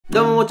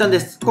どうも、もーちゃんで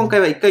す。今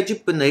回は1回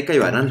10分の英会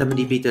話ランダム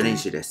リピート練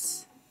習で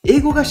す。英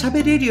語が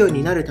喋れるよう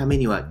になるため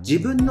には自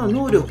分の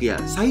能力や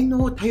才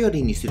能を頼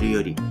りにする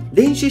より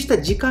練習し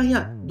た時間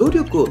や努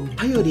力を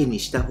頼りに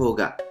した方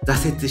が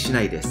挫折し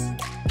ないです。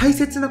大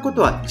切なこ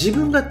とは自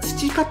分が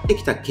培って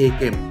きた経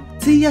験、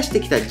費やして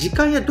きた時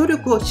間や努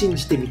力を信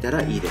じてみた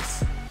らいいで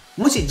す。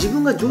もし自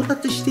分が上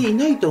達してい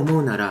ないと思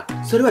うなら、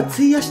それは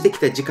費やしてき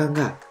た時間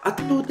が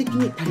圧倒的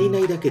に足りな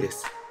いだけで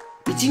す。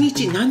1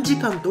日何時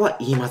間とは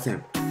言いませ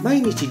ん。毎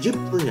日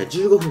10分や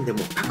15分でも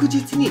確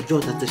実に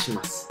上達し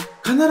ます。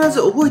必ず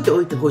覚えて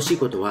おいてほしい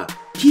ことは、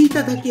聞い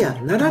ただけや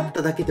習っ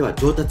ただけでは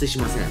上達し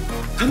ません。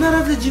必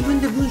ず自分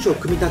で文章を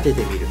組み立て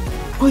てみる。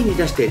声に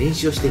出して練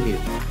習をしてみる。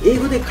英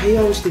語で会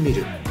話をしてみ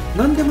る。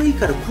何でもいい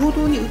から行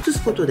動に移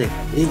すことで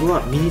英語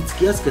は身につ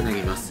きやすくな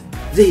ります。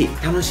ぜ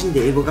ひ楽しん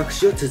で英語学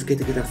習を続け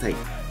てください。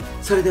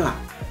それでは、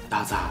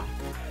どうぞ。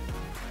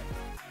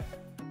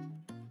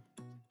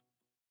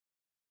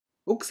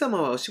奥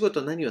様はお仕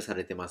事何をさ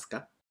れてます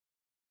か？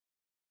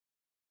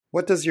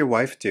 What does your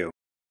wife do?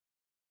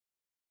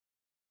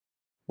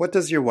 What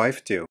does your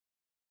wife do?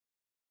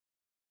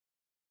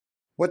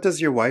 What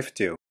does your wife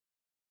do?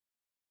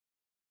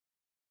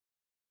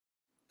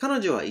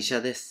 彼女は医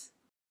者です。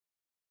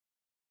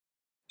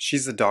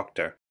She's a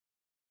doctor.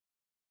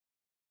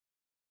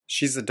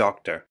 She's a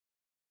doctor.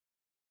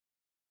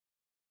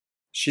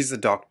 She's a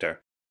doctor.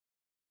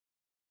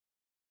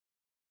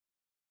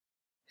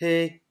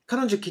 へえ、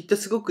彼女きっと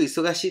すごく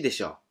忙しいでし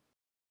ょう。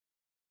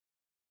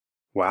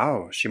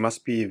Wow, she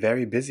must be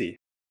very busy.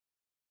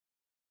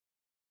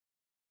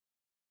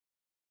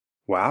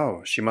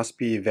 Wow, she must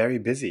be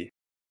very busy.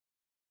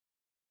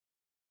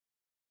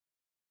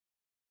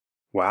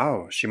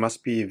 Wow, she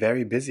must be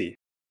very busy.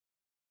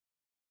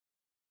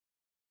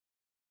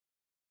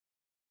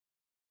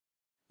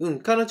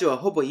 彼女は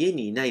ほぼ家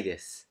にいないで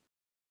す。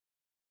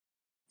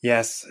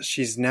Yes,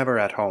 she's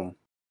never at home.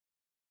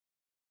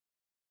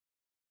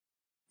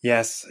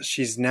 Yes,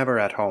 she's never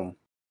at home.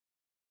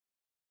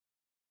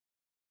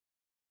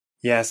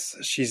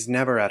 Yes, she's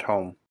never at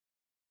home.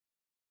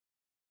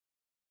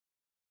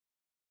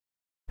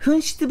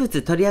 紛失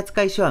物取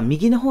扱書は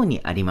右の方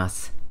にありま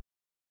す。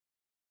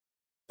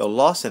The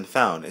lost and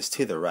found is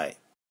to the right.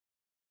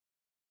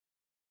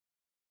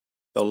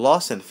 The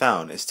lost and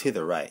found is to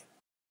the right.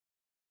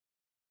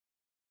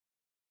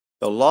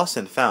 The lost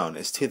and found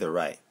is to the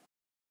right.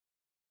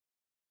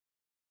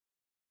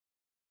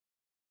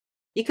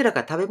 いくら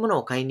か食べ物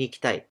を買いに行き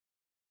たい。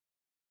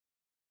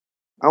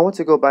I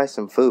want to go buy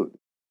some food.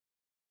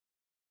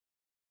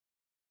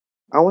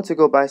 I want to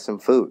go buy some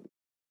food.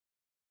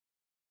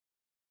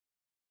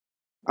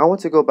 I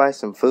want to go buy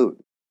some food.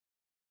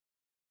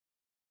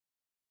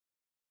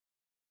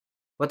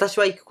 私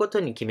は行くこ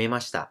とに決め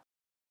ました。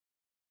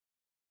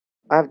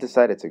I've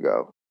decided to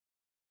go.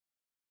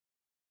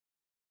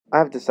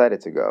 I've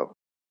decided to go.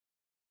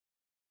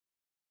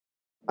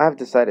 I've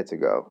decided to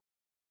go.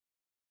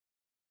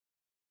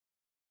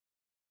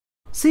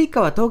 スイ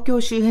カは東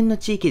京周辺の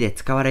地域で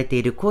使われて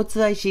いる交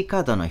通 IC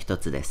カードの一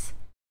つです。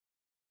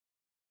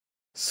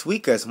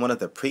Suica is one of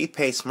the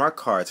prepaid smart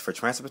cards for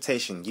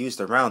transportation used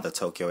around the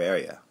Tokyo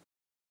area.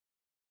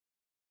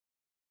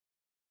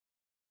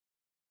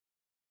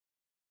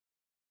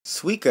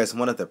 Suica is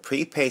one of the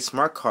prepaid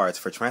smart cards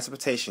for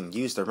transportation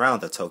used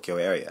around the Tokyo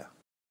area.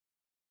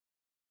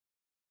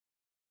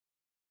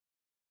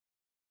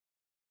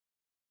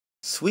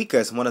 'Suica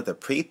is one of the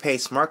prepaid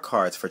smart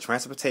cards for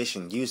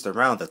transportation used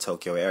around the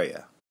Tokyo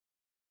area.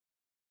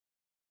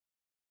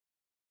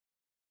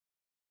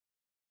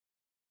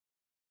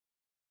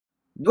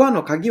 ドア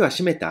の鍵は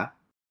閉めた？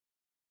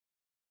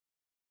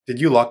 Did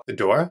you lock the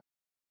door?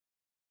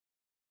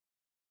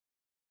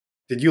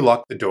 Did you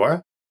lock the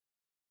door?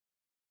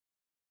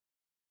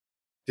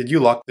 Did you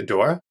lock the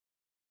door?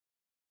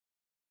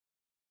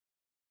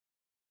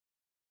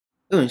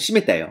 閉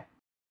めたよ。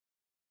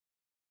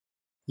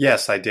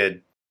Yes, I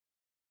did.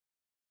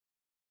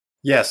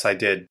 Yes, I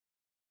did.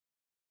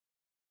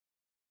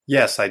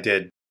 Yes, I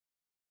did.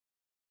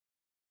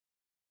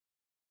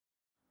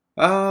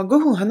 5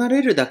分離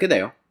れるだけだ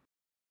よ。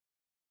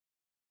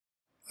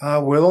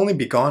We'll only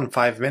be gone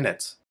 5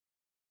 minutes.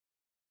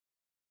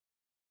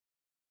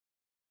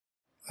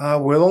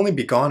 We'll only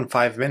be gone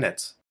 5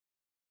 minutes.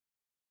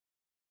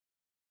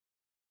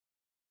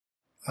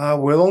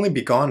 We'll only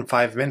be gone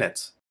 5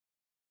 minutes.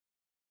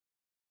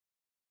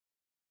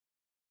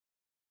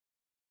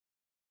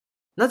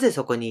 なぜ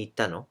そこに行っ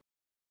たの？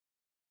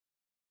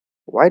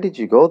 Why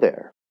did you go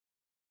there?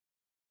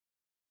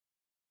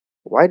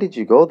 Why did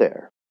you go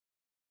there?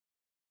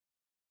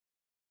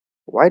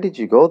 Why did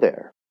you go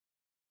there?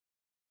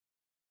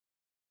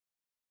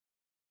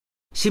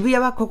 渋谷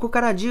はここ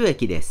から10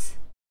駅です。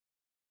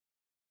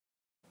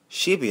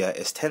Shibuya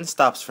is 10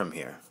 stops from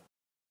here.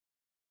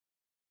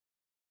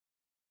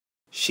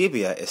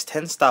 Shibuya is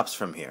 10 stops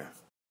from here.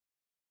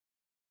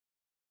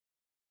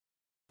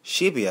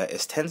 Shibuya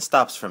is 10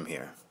 stops from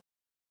here.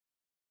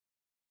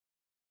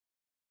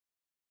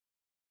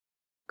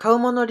 買う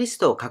ものリス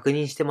トを確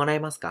認してもらえ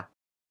ますか？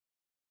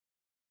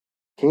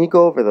 Can you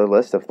go over the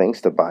list of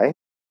things to buy?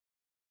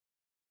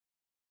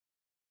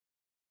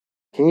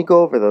 Can you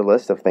go over the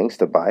list of things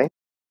to buy?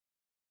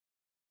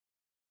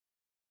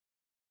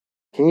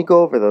 Can you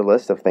go over the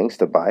list of things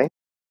to buy?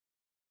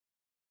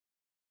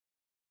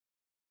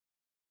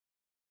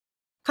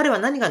 彼は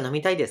何が飲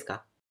みたいです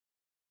か？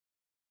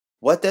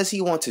 What does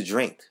he want to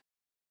drink?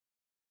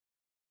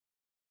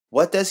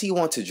 What does he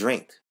want to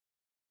drink?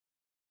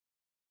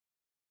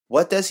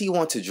 What does he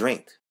want to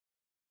drink?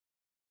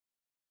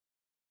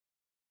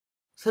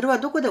 それは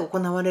どこで行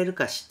われる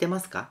か知ってま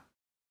すか？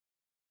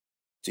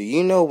 Do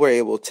you know where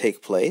it will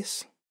take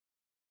place?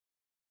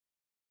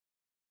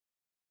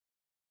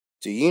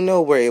 Do you know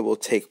where it will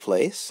take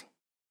place?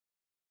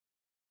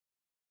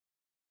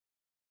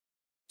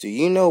 Do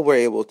you know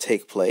where it will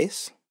take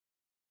place?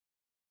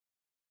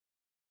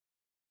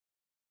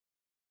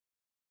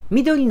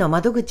 緑の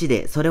窓口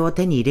でそれを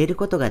手に入れる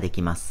ことがで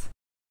きます。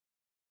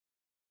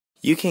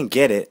You can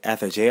get it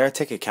at the JR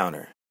ticket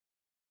counter.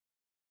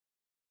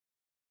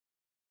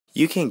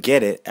 You can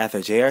get it at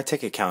the JR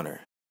ticket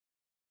counter.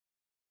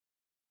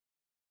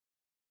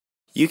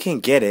 You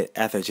can get it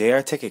at the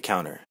JR ticket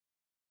counter.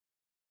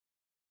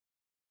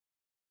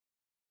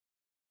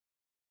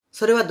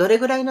 それはどれ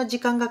ぐらいの時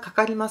間がか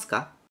かります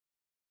か？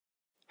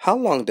 How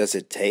long does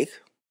it take?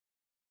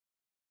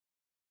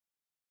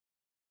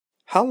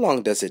 How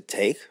long does it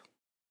take?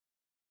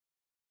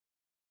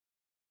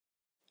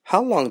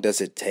 How long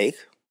does it take?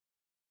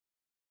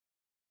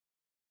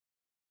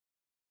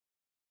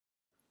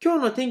 今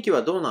日の天気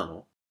はどうな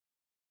の？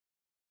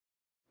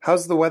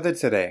 How's the weather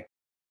today?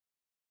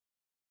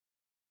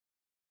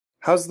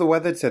 How's the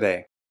weather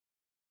today?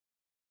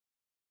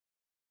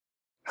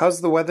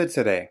 How's the weather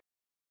today?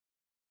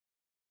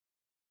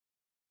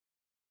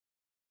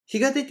 日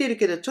が出てる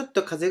けどちょっ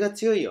と風が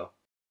強いよ。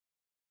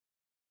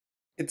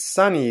It's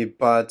sunny,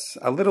 but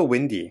a little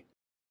windy.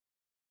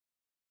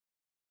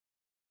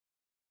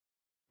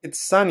 It's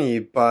sunny,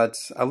 but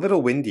a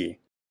little windy.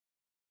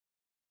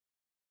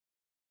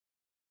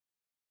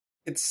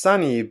 It's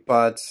sunny,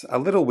 but a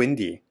little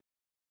windy.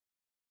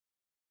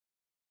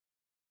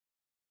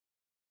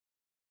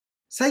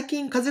 最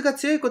近風が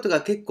強いこと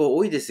が結構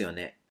多いですよ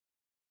ね。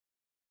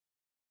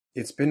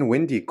It's been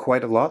windy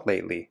quite a lot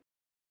lately.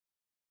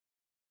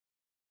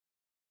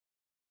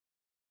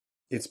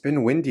 It's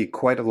been windy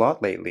quite a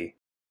lot lately.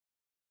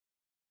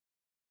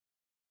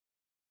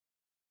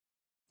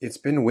 It's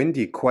been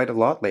windy quite a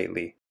lot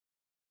lately.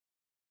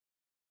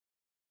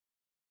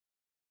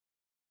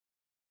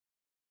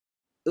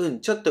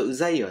 ちょっとう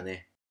ざいよ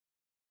ね。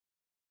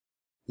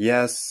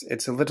Yes,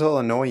 it's a little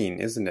annoying,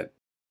 isn't it?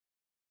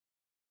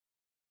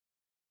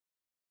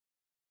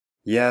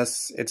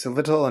 Yes, it's a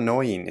little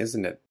annoying,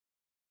 isn't it?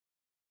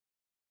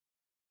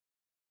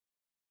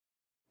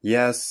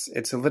 Yes,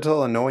 it's a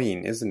little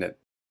annoying, isn't it?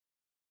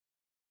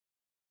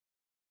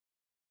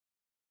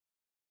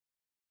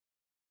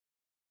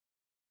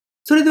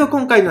 それでは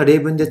今回の例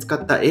文で使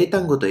った英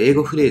単語と英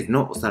語フレーズ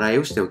のおさらい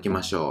をしておき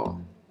ましょ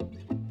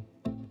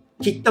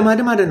う。きっと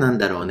〇〇なん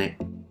だろうね。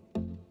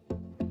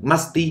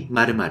must be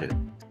 〇〇。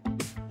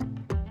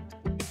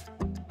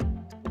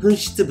紛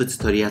失物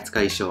取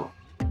扱書。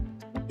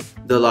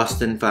The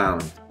lost and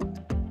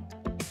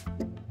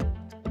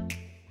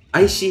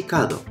found。IC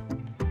カード。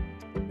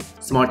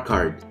Smart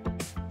card。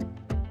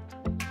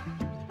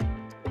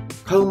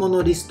買うも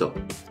のリスト。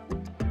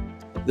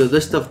The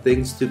list of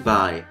things to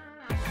buy。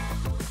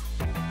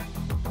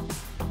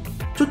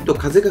ちょっと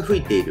風が吹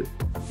いている。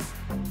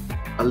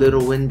A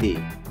little windy。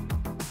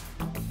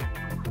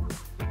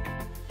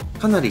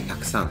かなりた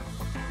くさん。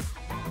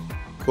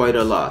Quite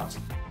a lot。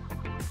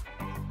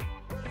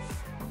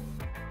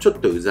ちょっ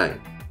とうざい。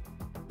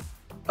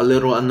A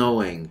little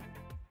annoying。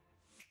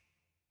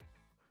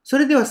そ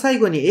れでは最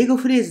後に英語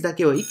フレーズだ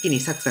けを一気に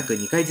サクサク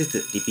2回ず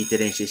つリピート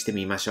練習して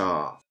みまし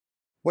ょ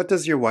う。What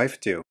does your wife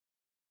do?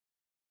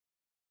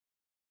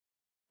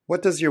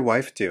 What does your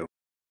wife do?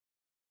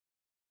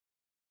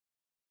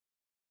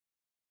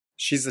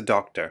 She's a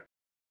doctor.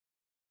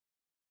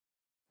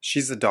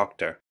 She's a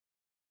doctor.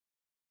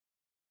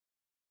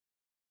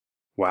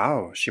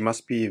 Wow, she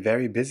must be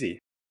very busy.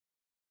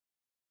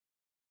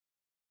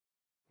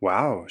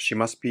 Wow, she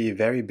must be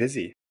very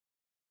busy.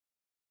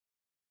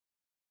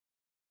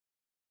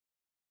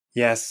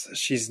 Yes,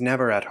 she's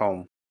never at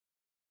home.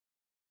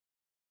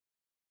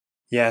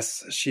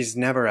 Yes, she's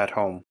never at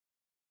home.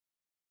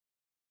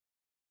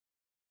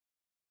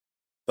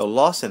 The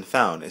lost and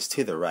found is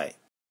to the right.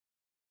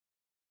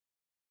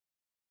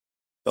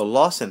 The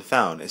lost and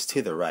found is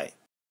to the right.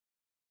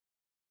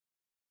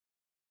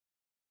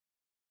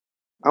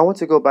 I want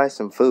to go buy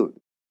some food.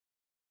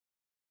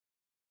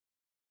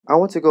 I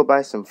want to go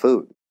buy some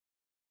food.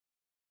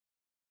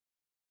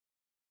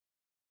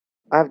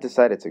 I've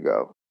decided to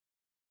go.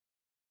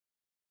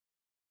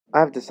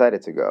 I've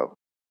decided to go.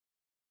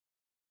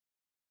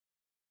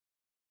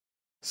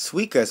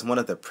 Suica is one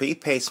of the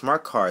prepaid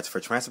smart cards for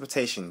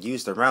transportation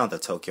used around the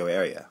Tokyo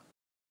area.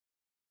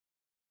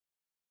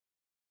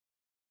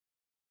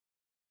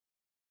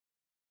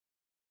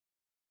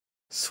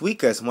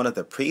 Suica is one of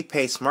the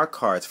prepaid smart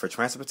cards for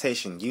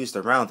transportation used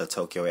around the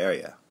Tokyo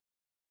area.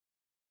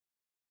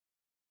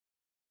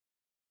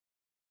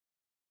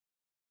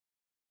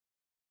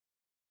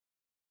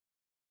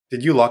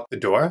 Did you lock the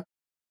door?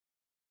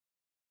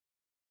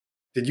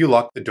 Did you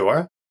lock the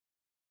door?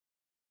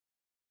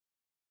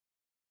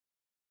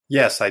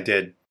 Yes, I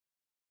did.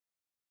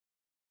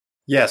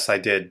 Yes, I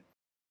did.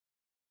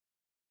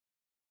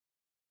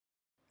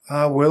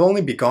 We'll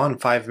only be gone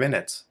 5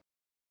 minutes.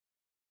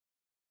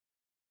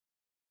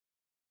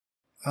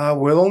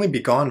 We'll only be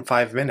gone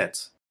 5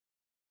 minutes.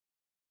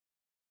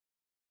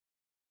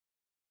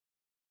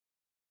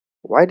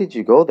 Why did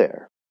you go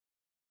there?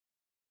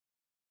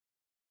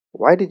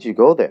 Why did you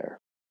go there?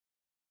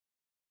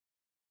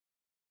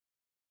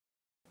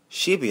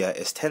 Shibuya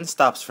is 10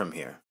 stops from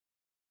here.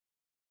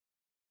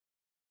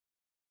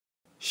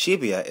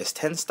 Shibuya is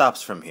 10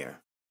 stops from here.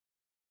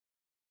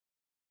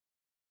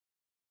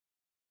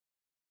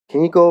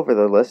 Can you go over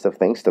the list of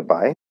things to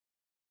buy?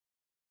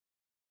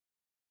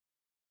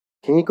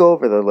 Can you go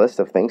over the list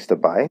of things to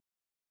buy?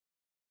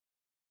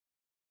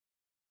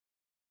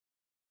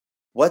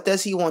 What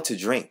does he want to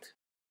drink?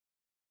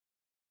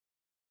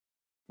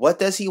 What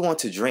does he want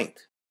to drink?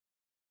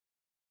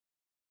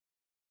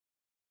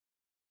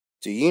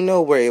 Do you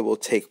know where it will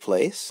take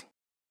place?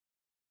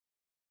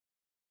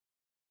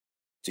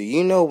 Do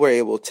you know where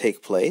it will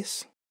take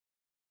place?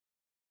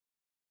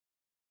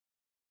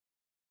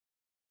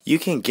 You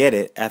can get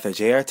it at the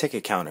JR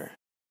ticket counter.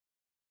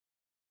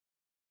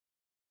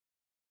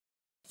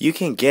 You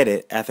can get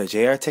it at the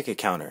JR ticket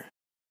counter.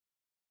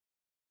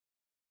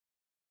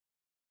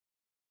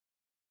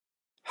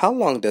 How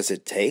long does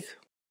it take?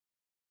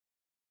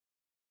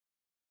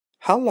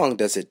 How long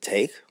does it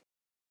take?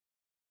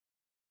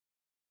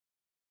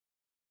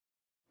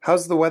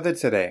 How's the weather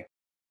today?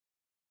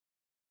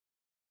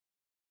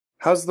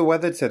 How's the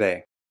weather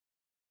today?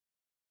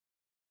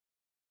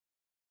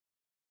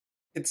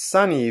 It's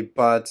sunny,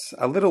 but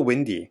a little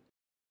windy.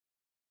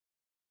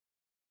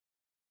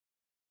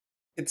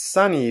 It's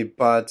sunny,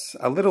 but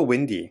a little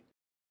windy.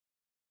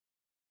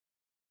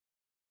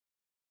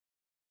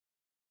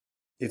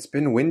 It's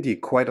been windy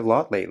quite a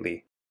lot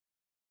lately.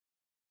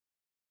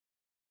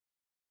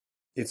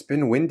 It's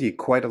been windy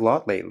quite a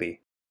lot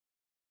lately.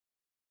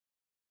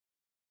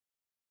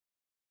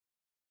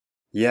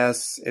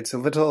 Yes, it's a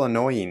little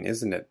annoying,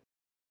 isn't it?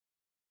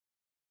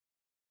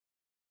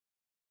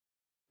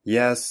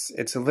 Yes,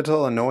 it's a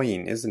little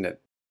annoying, isn't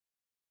it?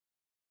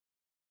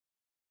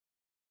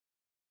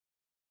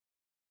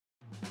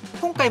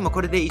 今回も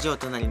これで以上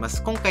となりま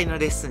す。今回の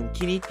レッスン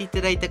気に入ってい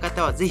ただいた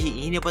方はぜ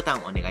ひいいねボタン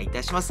お願いい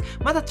たします。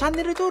まだチャン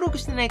ネル登録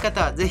してない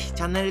方はぜひ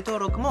チャンネル登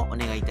録もお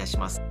願いいたし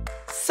ます。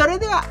それ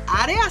では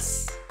あれや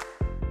す。